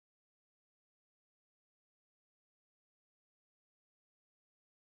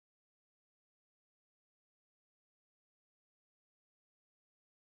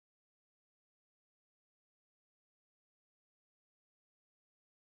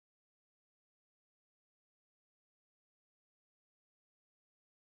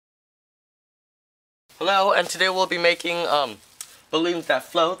Hello, and today we'll be making balloons that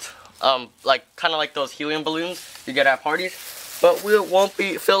float, kind of like those helium balloons you get at parties. But we won't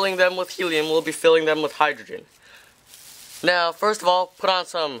be filling them with helium, we'll be filling them with hydrogen. Now, first of all, put on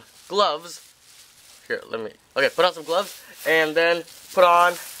some gloves. Put on some gloves, and then put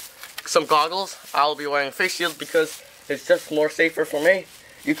on some goggles. I'll be wearing face shields because it's just more safer for me.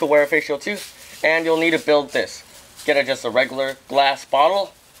 You could wear a face shield too, and you'll need to build this. Get just a regular glass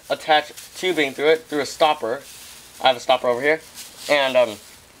bottle, attach tubing through it, through a stopper. I have a stopper over here, and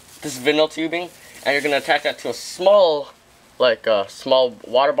this vinyl tubing, and you're going to attach that to a small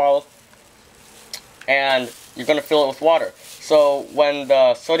water bottle, and you're going to fill it with water. So when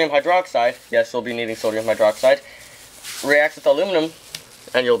the sodium hydroxide, yes, you'll be needing sodium hydroxide, reacts with aluminum,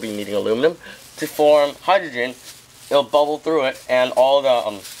 and you'll be needing aluminum, to form hydrogen, it'll bubble through it, and all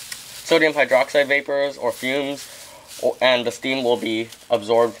the sodium hydroxide vapors or fumes and the steam will be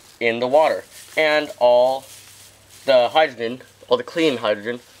absorbed in the water. And all the hydrogen, all the clean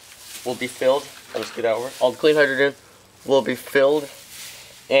hydrogen, will be filled, let me scoot that over, all the clean hydrogen will be filled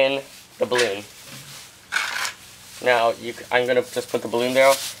in the balloon. Now, I'm going to just put the balloon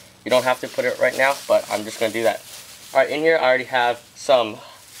there. You don't have to put it right now, but I'm just going to do that. Alright, in here I already have some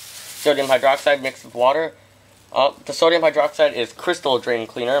sodium hydroxide mixed with water. The sodium hydroxide is crystal drain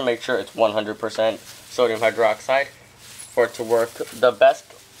cleaner. Make sure it's 100% sodium hydroxide for it to work. The best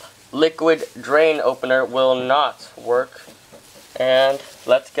liquid drain opener will not work. And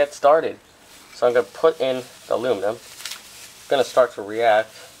let's get started. So I'm going to put in the aluminum. It's going to start to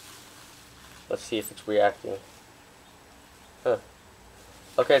react. Let's see if it's reacting.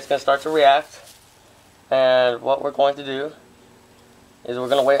 Okay, it's going to start to react. And what we're going to do is we're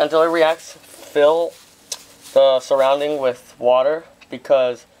going to wait until it reacts. Fill the surrounding with water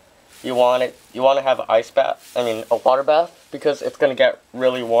because you want to have a water bath, because it's going to get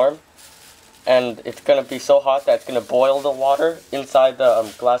really warm and it's going to be so hot that it's going to boil the water inside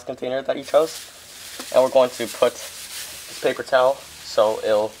the glass container that you chose. And we're going to put this paper towel so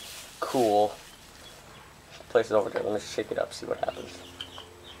it'll cool. Place it over there. Let me shake it up, see what happens.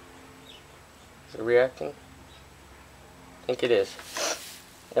 Is it reacting? I think it is.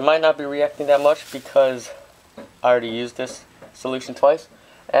 It might not be reacting that much because I already used this solution twice.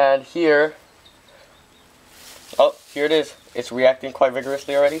 And here it is. It's reacting quite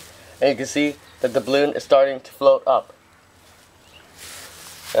vigorously already. And you can see that the balloon is starting to float up.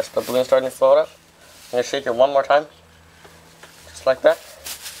 Yes, the balloon is starting to float up. I'm going to shake it one more time. Just like that.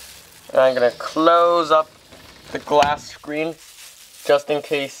 And I'm going to close up the glass screen just in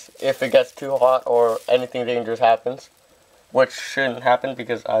case if it gets too hot or anything dangerous happens, which shouldn't happen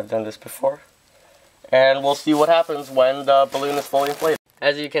because I've done this before. And we'll see what happens when the balloon is fully inflated.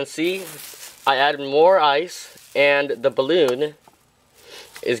 As you can see, I added more ice and the balloon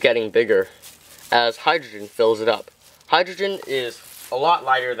is getting bigger as hydrogen fills it up. Hydrogen is a lot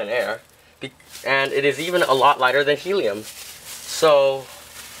lighter than air, and it is even a lot lighter than helium. So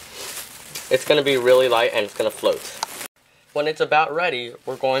it's going to be really light and it's going to float. When it's about ready,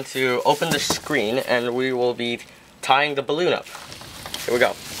 we're going to open the screen and we will be tying the balloon up. Here we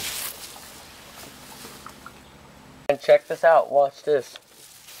go. And check this out, watch this.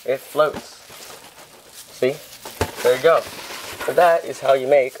 It floats. See? There you go. So that is how you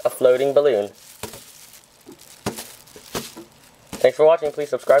make a floating balloon. Thanks for watching. Please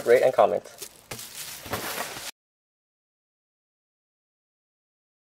subscribe, rate, and comment.